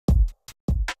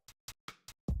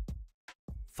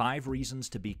5 reasons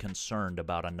to be concerned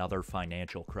about another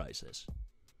financial crisis.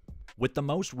 With the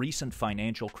most recent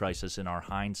financial crisis in our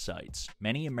hindsights,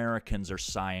 many Americans are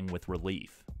sighing with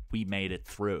relief. We made it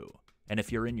through. And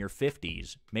if you're in your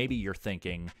 50s, maybe you're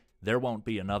thinking, there won't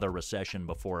be another recession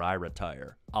before I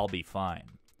retire. I'll be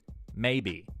fine.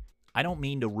 Maybe. I don't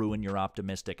mean to ruin your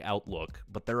optimistic outlook,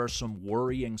 but there are some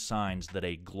worrying signs that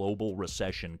a global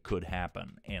recession could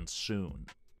happen, and soon.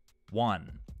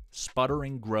 1.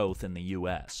 Sputtering growth in the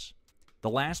U.S. The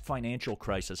last financial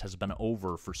crisis has been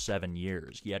over for 7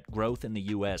 years, yet growth in the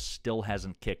U.S. still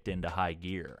hasn't kicked into high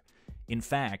gear. In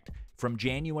fact, from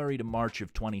January to March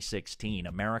of 2016,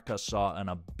 America saw an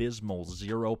abysmal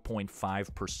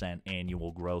 0.5%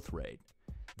 annual growth rate.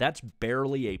 That's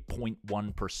barely a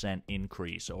 0.1%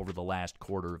 increase over the last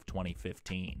quarter of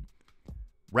 2015.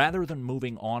 Rather than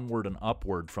moving onward and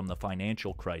upward from the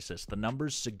financial crisis, the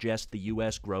numbers suggest the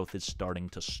U.S. growth is starting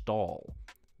to stall.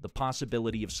 The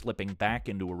possibility of slipping back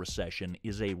into a recession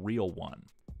is a real one,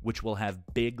 which will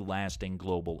have big, lasting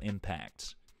global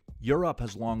impacts. Europe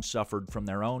has long suffered from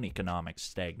their own economic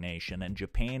stagnation, and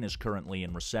Japan is currently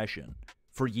in recession.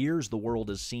 For years, the world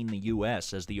has seen the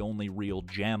U.S. as the only real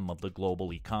gem of the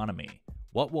global economy.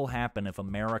 What will happen if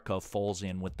America falls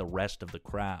in with the rest of the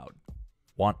crowd?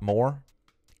 Want more?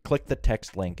 Click the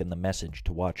text link in the message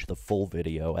to watch the full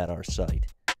video at our site.